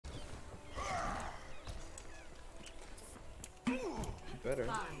better.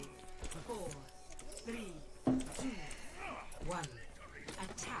 5, 4, 3, 2, 1.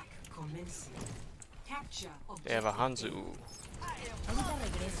 Attack commencing. Capture objective. They have a Hanzu. Ahorita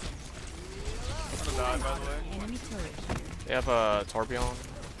regreso. I'm gonna die, by the way. Enemy turret here. They have a Torbjorn.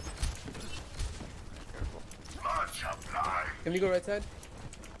 Can we go right side?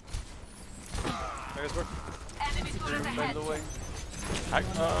 There's work. By the way. Hack,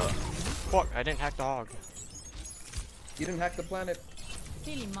 fuck, I didn't hack the hog. You didn't hack the planet.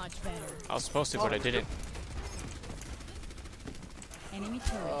 Feeling much better. I was supposed to, but I didn't. Enemy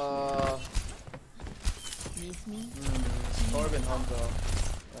turret. Miss me? Corbin, Hanzo.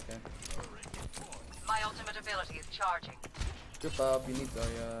 Okay. My ultimate ability is charging. Group up, you need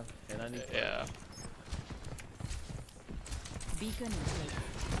Zarya. And I need. Yeah. Beacon in place.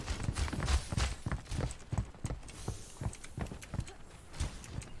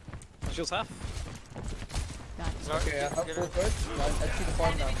 Shield's half. Gotcha. Okay, I have full first. I see the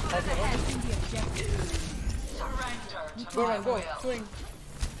farm now. Taking the objective. Surrender to Go my run, go, will. swing.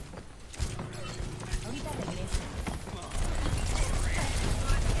 Ahorita regreso.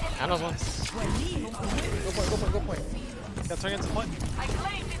 Anna's one. Go point. Yeah, turn into point. I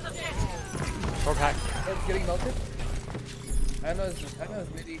claim this objective. Torb hack. It's getting melted. Anna's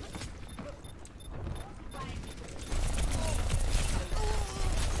midi.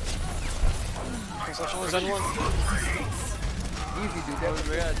 Social is anyone? Easy, dude.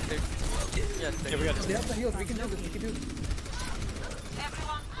 We gotta take. Yeah, Yeah, we got They have the heals. We can do this. We can do this.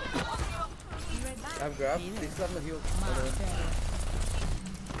 Everyone, I've grabbed. They still have the heals. Much better.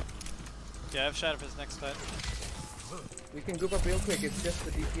 Yeah, I have Shadow for his next fight. We can group up real quick. It's just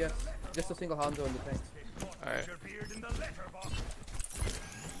the DPS. Just a single Hanzo in the tank. Alright.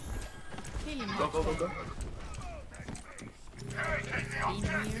 Feeling much Go. better. Being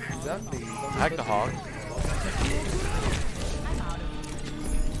here all Exactly. along. Hack the hog. I'm out of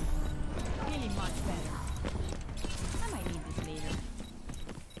here. Feeling much better. I might need this later.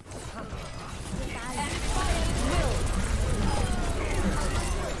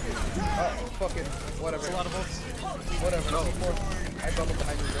 Fuck it. Whatever. That's a lot of bolts. Whatever. No more. I doubled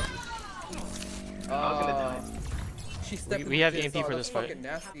behind you, bro. I was gonna die. She stepped. We in have the EMP jizz. for Oh, this that's fight. fucking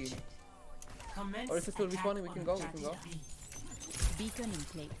nasty. Commence Or is it still attack respawning? We can go. on We can go. objective B. Beacon in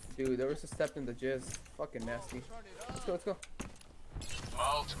place. Dude, there was a step in the jizz. Fucking nasty. Let's go. Let's go.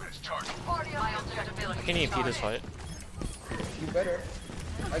 my ultimate ability I can is EMP this charging. fight. You better.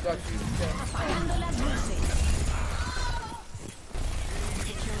 I got you. Yeah. Apagando las luces.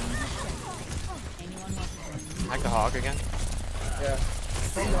 Anyone want to Hack the hog again. Yeah.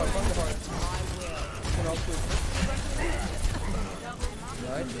 From the heart. You can also.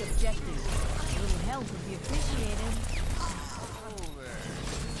 Nice. the objective? A little help would be appreciated.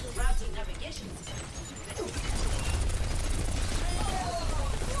 Routing navigation.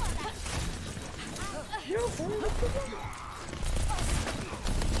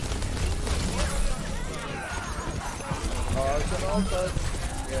 Oh, it's an all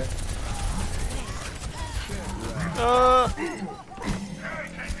yeah.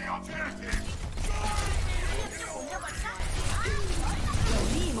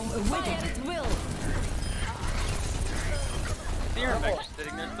 With it will. Fear mech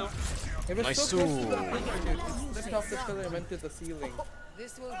sitting there still. It was Nice so close to the tool. pillar, dude. It slipped off the pillar and went to the ceiling.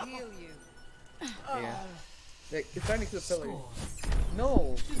 This will heal you. Yeah. Like, it's trying to get the pillar.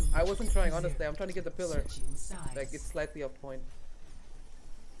 No! I wasn't trying, honestly. I'm trying to get the pillar. Switching sides. Like, it's slightly off point.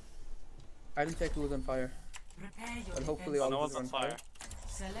 I didn't check who was on fire. Prepare your But hopefully defense. all No of one's us are on on fire. fire.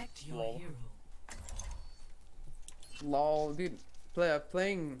 Select your Lol. hero. Lol, dude.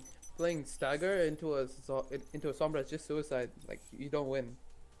 Playing stagger into a Sombra is just suicide. Like, you don't win.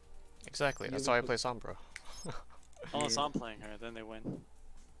 Exactly, that's why I play Sombra. Unless I'm playing her, then they win.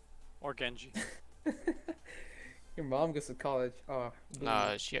 Or Genji. Your mom goes to college. Oh.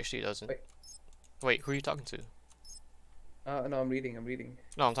 Nah, she actually doesn't. Wait. Wait, who are you talking to? No, I'm reading.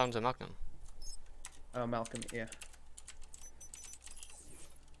 No, I'm talking to Malcolm. Malcolm, yeah.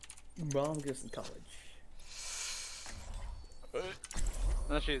 Mom goes to college.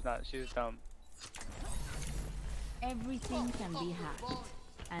 No, she's not. She's dumb. Everything can be hacked.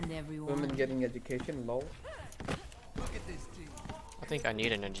 And everyone. Women getting education, lol. I think I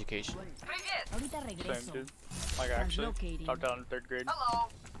need an education. Ahorita Same, regreso. dude. Like, actually, Translocating. top down in 3rd grade. Hello.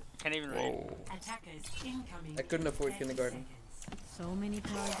 Can't even read. Whoa. Attackers incoming. I couldn't afford 30 kindergarten. seconds. So many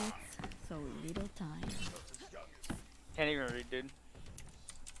targets, so little time. Can't even read, dude.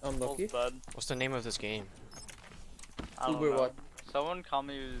 Unlucky. Full bud. What's the name of this game? I don't Uber know. what? Someone called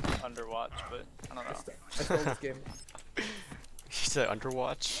me Underwatch, but I don't know. I stole this game. He said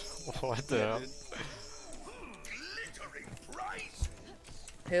Underwatch? What the Yeah, hell? dude.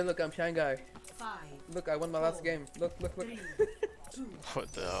 Hey, look, I'm Shine Guy. 5, Look, I won my last game. Look, look, look. 3, 2,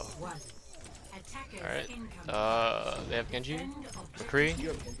 What the hell? 1. Attackers Alright. incoming. They have Genji? End objective. McCree? You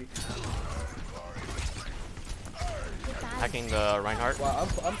have Genji. Hacking the Reinhardt. Wow, I'm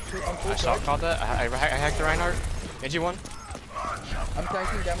full I shot charge. called that. I hacked the Reinhardt. Genji won. I'm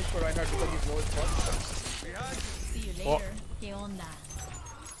tanking damage for Reinhardt because he's low as fuck. See you Oh. later. ¿Qué onda?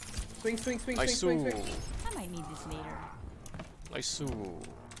 Swing, swing, swing, Nice. swing, swing, swing. I might need this later. Nice.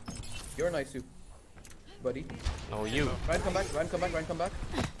 You're nice, too, buddy. No, you. Ryan, come back, Ryan, come back, Ryan, come back.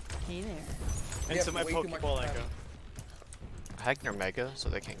 Hey there. We Into have my way too much Pokeball time. echo. I hacked their Mega so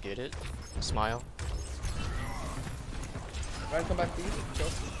they can't get it. Smile. Ryan, come back, please. Chill.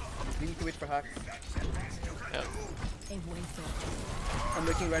 We need to wait for hacks. Yep. He vuelto. I'm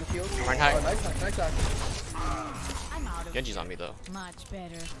making Ryan shield. Ryan hack. Oh, nice hack, nice hack. I'm out of Genji's on me though. Much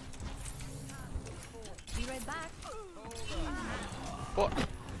better. Be right back. What?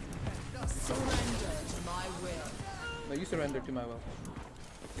 Surrender to my will. No, you surrender to my will.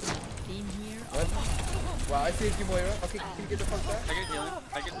 Team here. What? Wow, I saved you, Moira. Okay, can you get the fuck back? I get healing.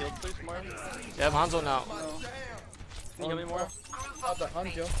 I get healed, please, more. They have Hanzo now. Can you heal me more? Oh, the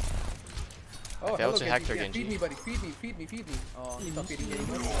Hanjo. Oh, failed hello, to hack their Yeah, Genji. feed me, buddy. Feed me, feed me, feed me. Oh, he's not feeding me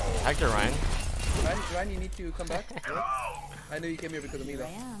anymore. Hacked their Ryan. Ryan, you need to come back. Yeah. I know you came here because of me, Here though.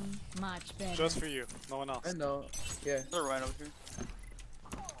 I am. Much better. Just for you, no one else. I know. Yeah. There's a Ryan over here.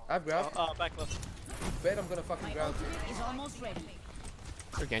 I've grabbed. Back left. Bet I'm gonna fucking My grab. ultimate is almost ready.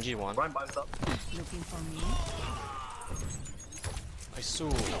 Their Genji won. Ryan by himself. Looking for me? Nice. So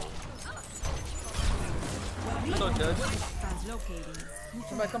dead. Translocating.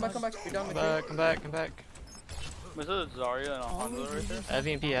 Come back, come back, come back. You're down Come with back, come back, come back. Was it a Zarya and a Hanzo right there? I have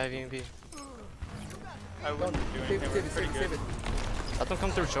EMP, I have EMP. I wouldn't do Save anything. it, We're save it, pretty save it, save good. it. Let them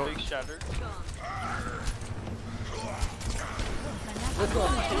come through choke. Big shatter. Let's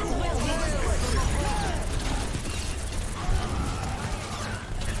go.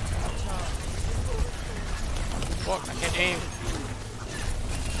 Fuck, I can't aim.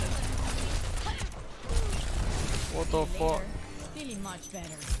 What the fuck? Later. Feeling much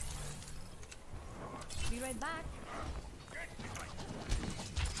better. Be right back.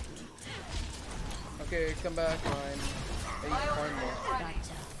 Okay, come back, Ryan. Hey, farm more. Gotcha.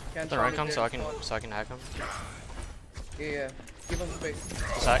 Can't The farm Ryan it come there, so I can spawn. hack him. Yeah, yeah. Give him space.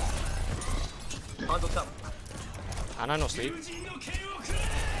 Sack. Hanzo top. Ana no sleep.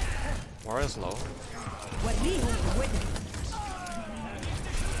 Moira's low.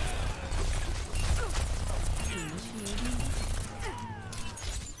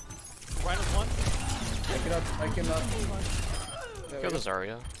 Ryan is one. I cannot. There we Kill go. the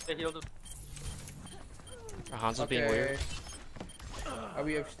Zarya. They healed him. Hanzo's being weird. Are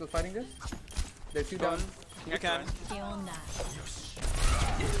we still fighting this? There's two down. You can. ¿Qué onda?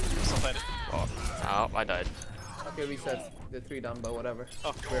 Still fight it. Oh, I died. Okay, reset. They're three down, but whatever.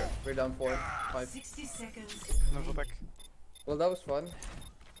 Oh, We're down 4, 5. 60 seconds. no, go back. Well, that was fun.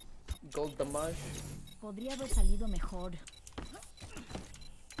 Gold damage. Podría haber salido mejor.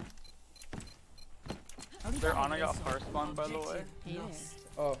 Their Ana got first spawn, by the way. Hey there.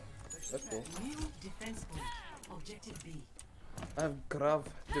 Oh, that's cool. New defense point. Objective B. I have Grav.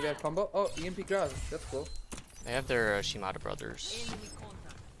 Do we have combo? Oh, EMP Grav. That's cool. They have their Shimada brothers.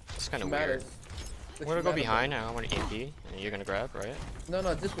 It's kind of Matters. weird. The I'm gonna go Shimada behind and I want to EMP, and you're gonna grab, right? No,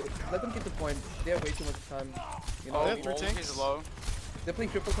 no, just wait. Let them get the point. They have way too much time. You know, Oh, they have three Wolf tanks? is low. they're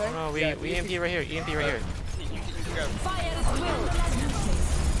playing triple tank. Oh no, we Yeah, EMP right here, EMP right here. You can grab.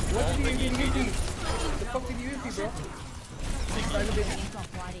 What did you EMP? The fuck did you EMP, bro? Into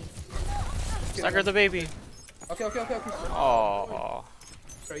a party. Stagger the baby. Okay, okay, okay, okay. Oh,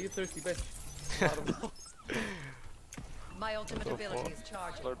 Are you thirsty, bitch? My ultimate What the ability fuck? is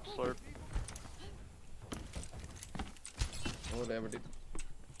charging. Slurp, slurp. Whatever, dude.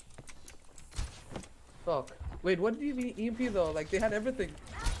 Fuck. Wait, what did you mean EMP though? Like they had everything.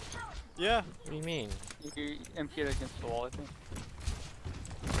 Yeah. what do you mean? You empty it against the wall, I think.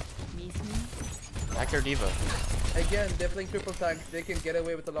 Miss me? Hack their diva. Again, they're playing triple tank. They can get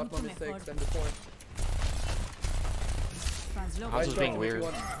away with a lot more Mucho mistakes mejor. than before. Translocate. Hanzo's Right, being Josh, what weird. you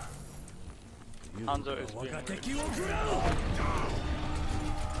want? Hanzo is being weird.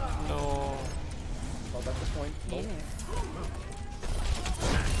 No. Oh, that's the point. Hey Oh. there.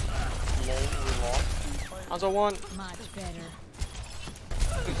 Lol, we lost. in the fight. Hanzo won. Much better.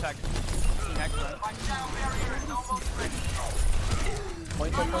 He hacked. He hacked right.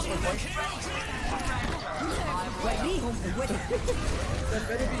 Point, point, point, point, point. That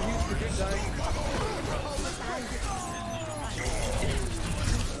better be huge for good dying.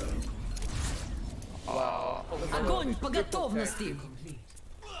 Wow. Огонь по готовности.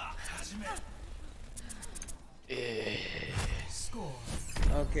 Score.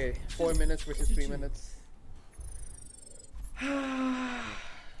 Okay, 4 minutes versus 3 minutes. We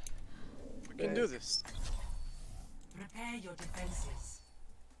can do this. Prepare your defenses.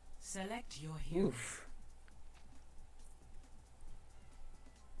 Select your hero. Oof.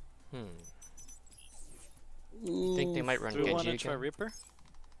 Think they might run Do we want Genji to try again? Reaper?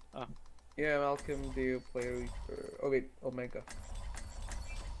 Yeah, Malcolm, do you play Reaper? Oh wait, Omega.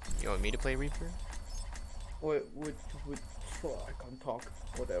 You want me to play Reaper? Wait, oh, I can't talk.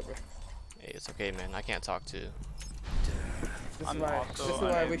 Whatever. Hey, it's okay, man. I can't talk too. This I'm is why. also This is why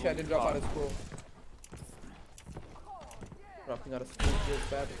I wish I unable didn't to drop out talk. of school. Dropping out of school feels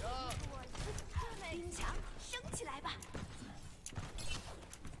bad.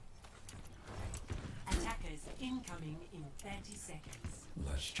 Attackers incoming in 30 seconds.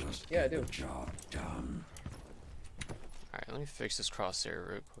 Let's just Yeah, I get do. the job done. Alright, let me fix this crosshair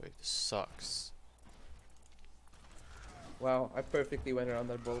real quick. This sucks. Wow, I perfectly went around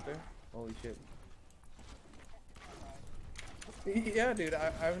that boulder. Holy shit. Yeah, dude,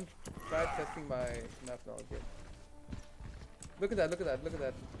 I haven't tried testing my map knowledge yet. Look at that, look at that, look at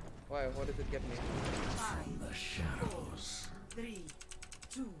that. Why, what does it get me? 5, The shadows. 3,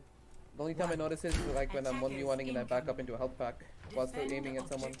 2. The only time I notice is like when I'm 1v1ing and I back up into a health pack while still Defend aiming at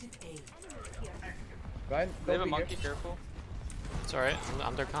someone. objective A. Ryan, They have don't a be here. monkey, careful. It's alright.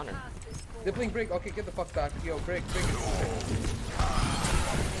 I'm their counter. Dippling break, okay, get the fuck back. Yo, break.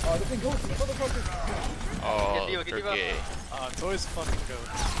 Oh, dippling goes, motherfucker. Oh, Get Diva. Turkey. Toys fucking go.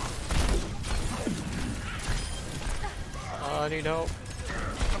 I need help.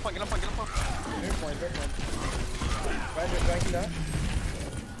 Get up. Fair point. Ryan, you're trying that.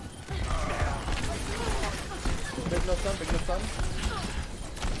 Big no stun.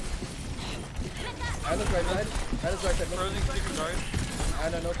 Anna's right side. Frozen secret guard.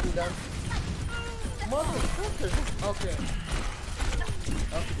 Anna, no cooldown. Motherfucker. Okay.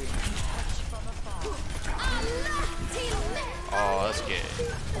 Oh, that's good.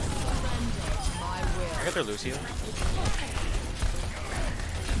 I got their Lucio.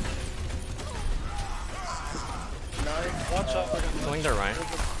 Nice. Watch out for them. Killing their Ryan.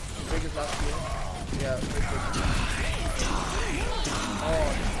 Big is last year. Yeah, big. Oh,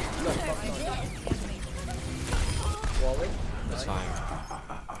 no, fuck no. Wally? That's fine.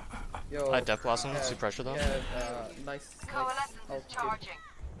 Yo. I Death Blossom to pressure though. Yeah, nice. Coalescence Nice. is charging.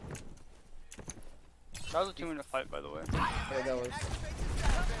 That was a 2-minute fight, by the way. Yeah, that was.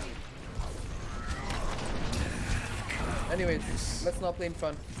 Anyways, let's not play in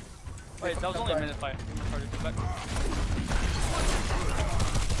front. Wait, that was only a minute fight. Back.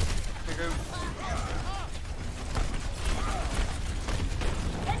 Figure.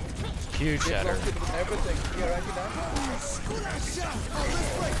 Huge shatter. Everything. Yeah, right now.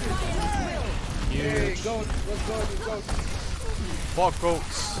 Hey, Huge. go. Let's go. Fuck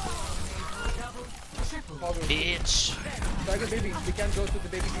goats. Hoggle. Bitch. Tiger baby. We can't go to the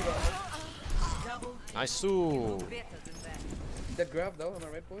baby diva. Nice. Ooh. That grab though, am I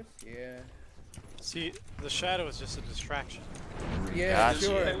right, boys? Yeah. See, the shadow is just a distraction. Yeah, Gotcha.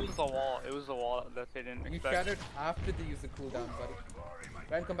 sure. It was the wall. It was the wall that they didn't You expect. shattered after they use the cooldown, buddy.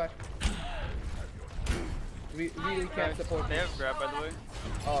 Ryan, come back. We really can't support They this. have grab, by the way.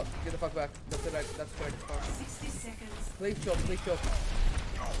 Oh, get the fuck back. That's the right. That's correct. 60 seconds. Play choke.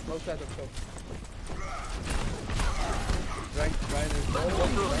 Both sides of choke. Ryan is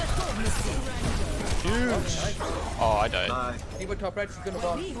Huge. Oh, I died. Diva top right, she's gonna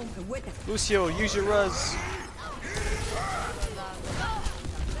bomb. Lucio, use your res.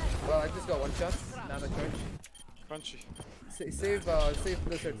 Well, I just got one shot. Nano charge. Crunchy. Save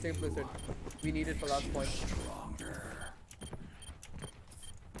Blizzard. We need it for last point.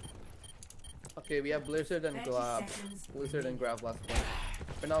 Okay, we have Blizzard and 30 Grab. seconds Blizzard and Grab last point.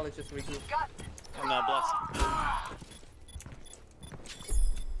 For now, let's just regroup. And now bless.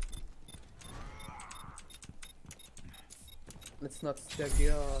 Let's not stack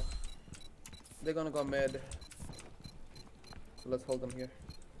here. They're gonna go mid. So let's hold them here.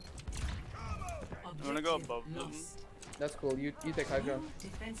 I'm gonna go above them. Lost. That's cool. You take high ground.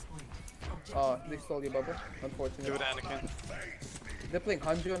 Defense point. Oh, Objective they B. stole your bubble. Do Unfortunately. it, Anakin. They're playing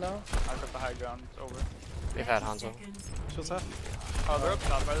Hanjo now. I got the high ground. It's over. They've had Hanzo. Seconds. What's that? Oh, they're up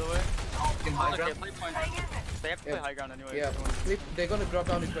top, by the way. high Okay, play point. They have to play Yeah. high ground anyway. Yeah, they're gonna drop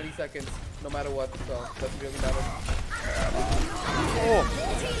down in 20 seconds, no matter what. So doesn't really matter. Oh.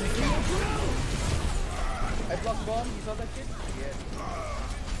 I blocked bomb. You saw that shit?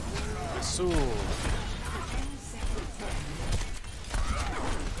 Yeah. Su.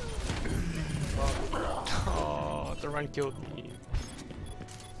 Oh, the run killed me.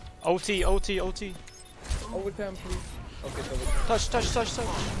 OT. Overwatch Overtime, please. Okay, so overtime. Touch. Touch,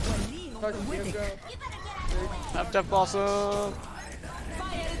 here, girl. Have Def Blossom.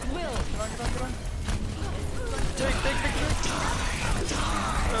 Take.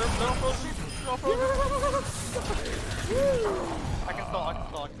 No frozen. I can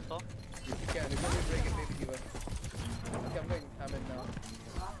stall. You can. If you want to break it, maybe give us. Okay, I'm going Hammond now.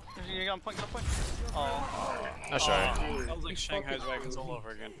 You got a point. Oh. Not sure. I was like Shanghai's Wagons all over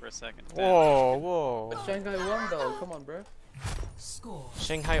again for a second. Whoa. But Shanghai won though. Come on, bro. Score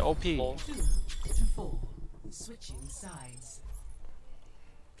Shanghai OP. 2 to 4. Switching sides.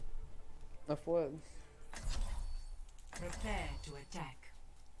 Of what? Prepare to attack.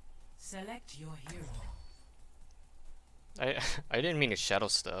 Select your hero. I didn't mean to shadow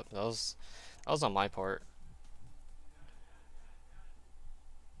step. That was on my part.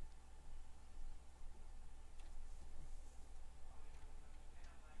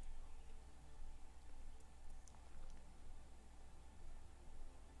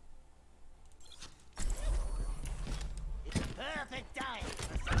 Perfect time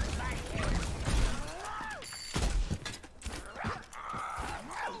for some fighting.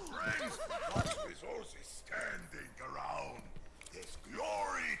 What resources standing around? There's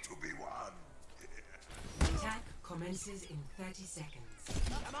glory to be won. Attack commences in 30 seconds.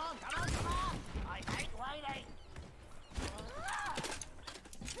 Come on. I ain't waiting.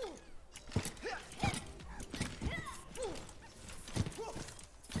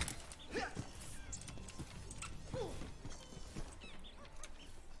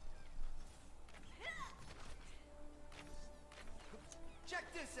 Check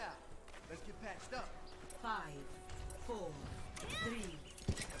this out. Let's get patched up. 5, 4, 3,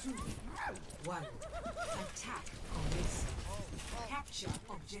 2, 1. Attack commences. Capture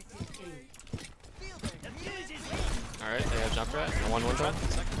objective A. Alright, they have jump rat. One jump.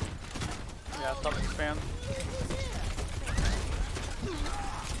 Yeah, stop expand.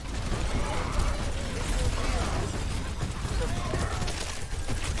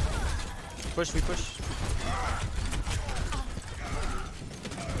 We push.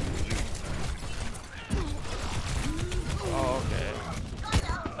 Oh, okay.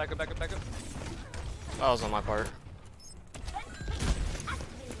 Back up. That was on my part.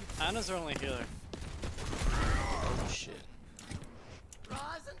 Anna's our only healer. Oh shit.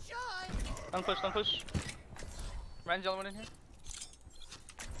 Rise and shine. Don't push. Ryan's the only one in here.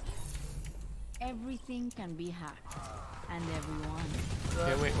 Everything can be hacked. And everyone.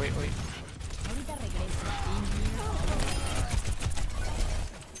 Okay, wait. Ahorita regreso. In here.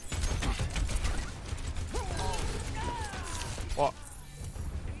 What?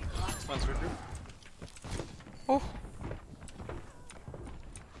 One's regroup. Oh.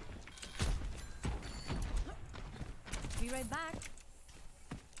 Be right back.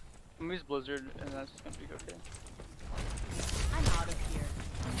 I'm gonna use Blizzard, and that's gonna be okay. I'm out of here.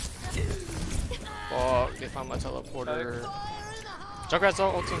 Fuck, they found my teleporter. Junkrat's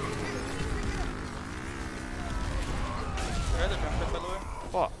ulting. Where are the jump pits, by the way?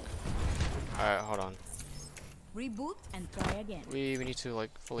 Fuck. Alright, hold on. Reboot and try again. We need to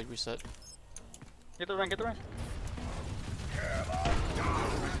like fully reset. Get the rank. That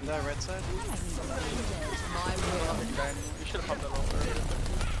right side? My will. You should have popped that over.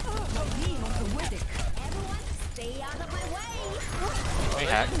 Everyone, stay out of my way. Hey,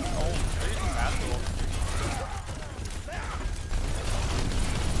 hack. They're using Master.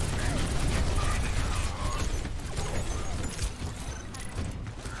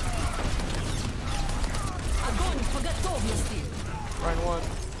 Ryan one.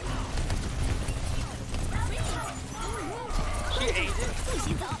 She ate it.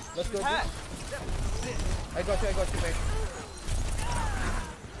 Let's go. Hat. I got you, mate.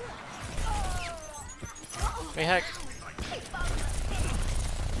 Hey, hack. Ay,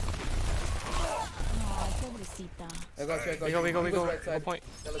 pobrecita. I got you. We go. Right Go side. point.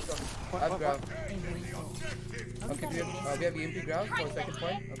 Yeah, let's go. I've grabbed. Okay, we have EMP grab for a second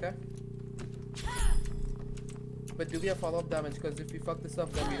point, okay? But do we have follow-up damage? Because if we fuck this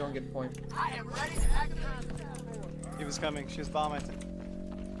up, then we don't get point. I am ready to act. He was coming. She was bomb, I think.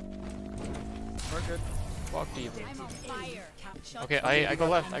 We're good. Fuck you. I'm on fire. Okay, I go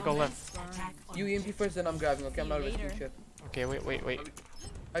left. Attack You EMP first, then I'm grabbing, okay? I'm not risking shit. Okay, wait.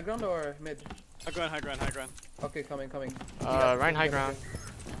 High ground or mid? High ground. Okay, coming. Ryan high ground.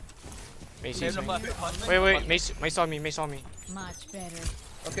 Mace sees me. Wait, Mace on me. Much better.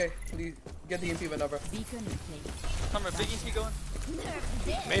 Okay, please get the EMP whenever. Beacon in place. Sombra, big ET going.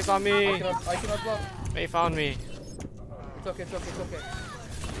 Mace on me. I cannot block. May found me. It's okay.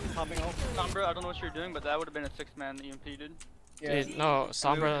 Popping ult. Sombra, I don't know what you're doing, but that would have been a 6-man EMP, dude. Yeah. Dude, no,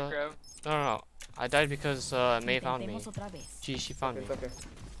 Sombra. No. I died because May found me. Intentemos otra vez. She found me. It's okay.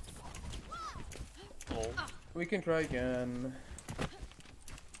 We can try again.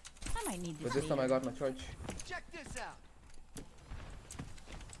 I might need But this this time I later. got my charge. Check this out.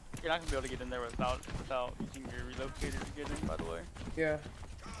 You're not gonna be able to get in there without using your relocator to get in, by the way. Yeah.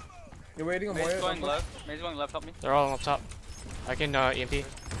 You're waiting on May's Moira? going left. May's going left, help me. They're all up top. I can EMP.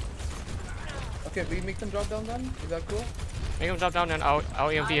 Okay, we make them drop down then? Is that cool? Make them drop down and I'll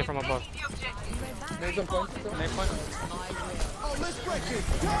EMP it from above. Make some points still. May point. Oh, let's break it.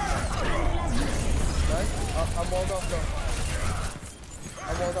 Nice. I'm walled off though.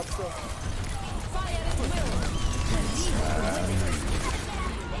 I'm walled up still.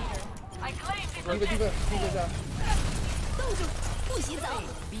 I claim Diva's out.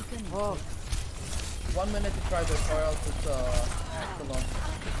 Oh. 1 minute to try this or else it's too long.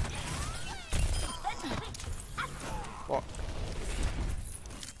 What?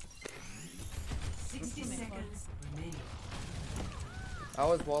 60 seconds remaining. I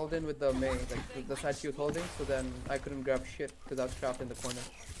was walled in with the May, like the side she was holding, so then I couldn't grab shit because I was trapped in the corner.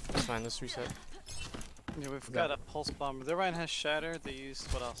 That's fine, let's reset. Yeah, we've got a pulse bomb. Their Ryan has shatter. They use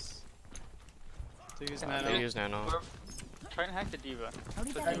what else? They use nano. They use nano. Try and hack the diva.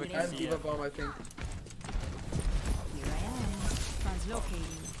 Ahorita And regreso. Diva bomb, I think. Here I am.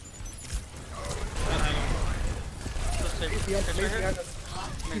 Translocating. Just save. Yeah, Okay, May's right behind here. us.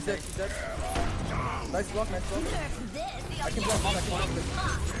 She's dead, she's dead. Nice block, nice block. I can block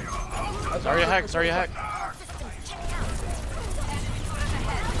this. Sorry, hack.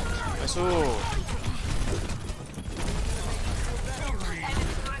 Nice. Let's go.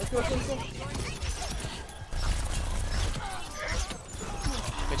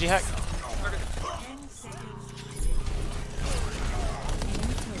 Veggie hack. 10 seconds.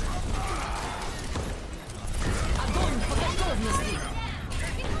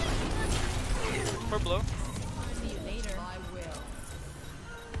 We're below. See you later. I will.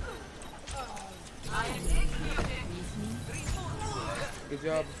 Good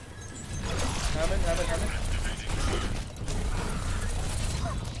job. Hammond.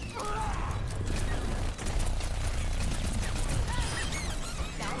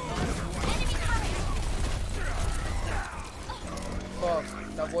 Fuck,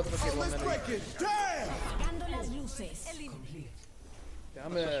 that was a kid 1 minute. Apagando las luces.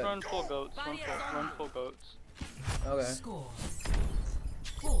 Damn Let's just it. run full goats. Run full goats. Okay. Score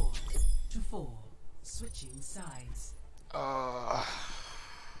 4-4. Switching sides.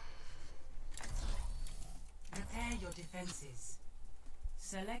 Prepare your defenses.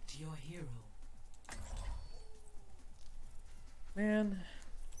 Select your hero. Man.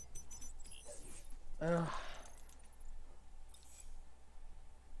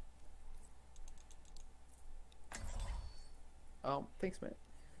 Thanks, man.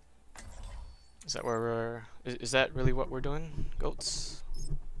 Is that where we're... Is that really what we're doing? Goats?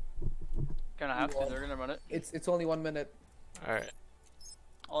 Gonna have to. They're gonna run it. It's only 1 minute. Alright.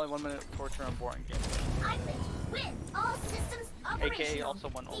 Only 1 minute torture on boring game. I win. All systems operational. AKA also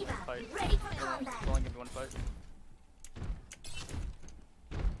one only Diva, fight. ready for combat. It's only gonna be one fight.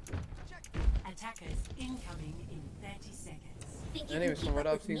 Attackers incoming in 30 seconds. Think you Anyways, can from keep what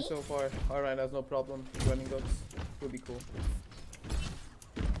up I've with seen me? so far, alright, has no problem running goats. Would be cool.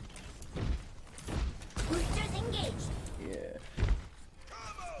 Boosters engaged. Yeah.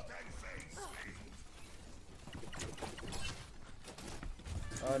 Come out and face me.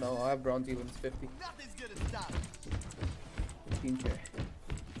 Oh no, I have bronze evens 50. Nothing's gonna stop. 15k.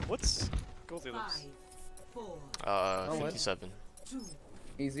 What's gold dealers? 5, 4, 57. 2,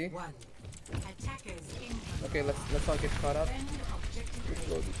 Easy. 1. Attackers incoming. Okay, let's not get caught up. Defend objective Let's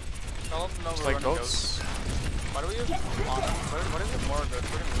go. All of them know It's we're like running goats. Why do we use Ana? What is it more good?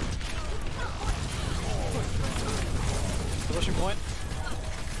 We're gonna lose. Pushing point.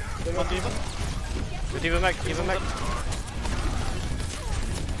 One diva. Good diva mech.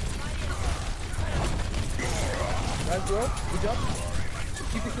 Nice, bro. Good job.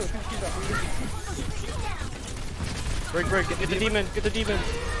 Keep it up. Break. Get the demon.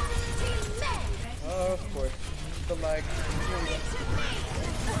 Of course. The lag.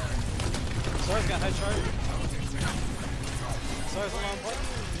 Sorry's got high charge. Sorry's on point.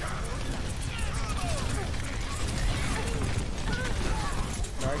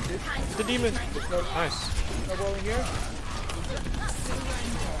 Nice, dude. Get the demon. Nice. Snowballing here.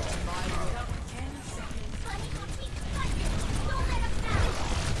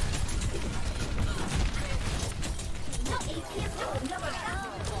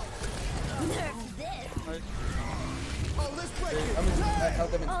 Oh, let's break it. I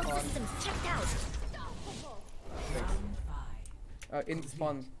held them in All spawn. systems checked out. round 5. In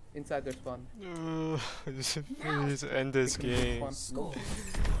spawn. Inside their spawn. Please end this game. No.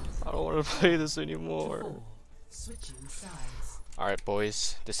 I don't want to play this anymore. 4. Switching sides. Alright,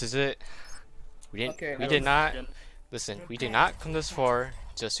 boys, this is it. We didn't. Okay, we that did was- not. Listen, we did not come this far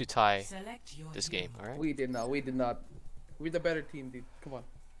just to tie Select your this hero. game. Alright. We did not. We did not. We're the better team, dude. Come on.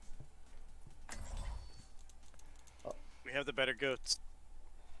 We have the better goats.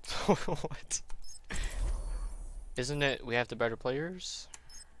 What? Isn't it? We have the better players.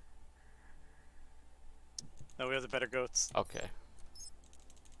 No, we have the better goats. Okay.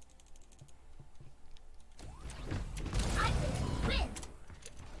 I win.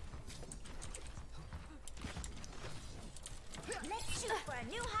 Let's shoot for a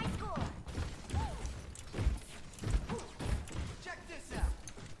new high score. Check this out.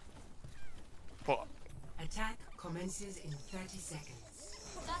 Well, Attack commences in 30 seconds.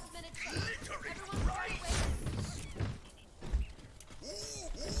 Last minute.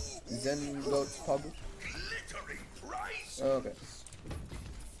 Zen goats public. Oh, okay.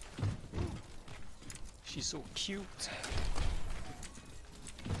 she's so cute.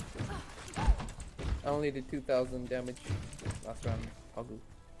 I only did 2,000 damage last round. Pagu.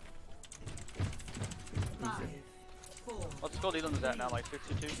 5, 4, What's gold Elam's at now? Like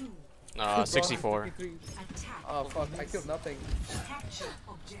 62? 2. 64. 53. Attack. Oh fuck! I killed nothing. Capture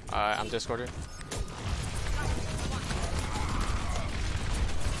objective. I'm discorded.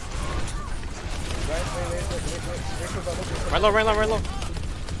 Wait for bubble. Right low, right low, right low.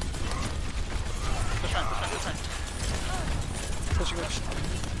 Push rank, push rank, push rank. Pushing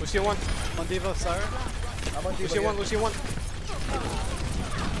push. Lucio one. On Diva, sorry. I'm on Lucio one. Lucio one.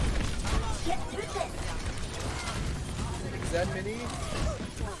 Zen mini.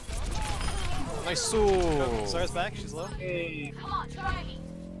 Nice. Sarah's back, she's low. Come on, try me.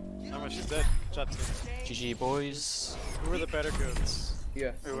 No, she's dead. Shot two. GG boys. We were the better goats.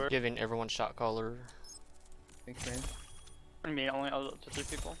 Yeah. We were. Giving everyone shot caller. Thanks, man. What do you mean? Only up to 3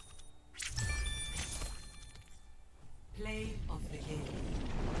 people? Play of the game.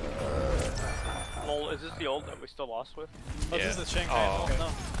 Lol, is this the old that we still lost with? Oh, Yeah. this is the Shanghai. Oh. Oh,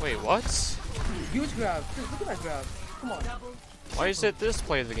 no. Wait, what? Huge grab. Dude, look at that grab. Come on. Double, Why is it this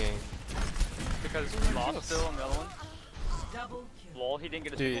play of the game? Because we lost still on the other one. double kill. Lol, he didn't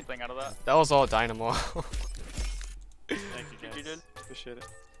get a Dude. single thing out of that. That was all Dynamo. Thank you guys. You did? Appreciate it.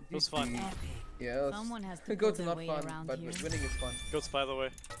 It was fun. Epic. Yeah. Someone has to The pull goats are their not weight fun, around but here. winning is fun. Goats, by the way.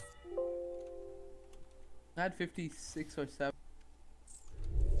 I had 56 or 7.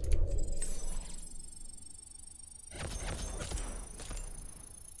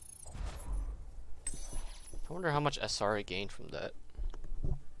 I wonder how much SR I gained from that.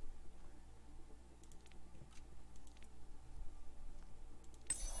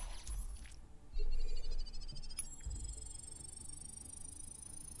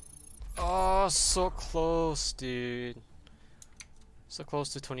 Oh, so close, dude. So close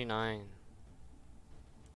to 29.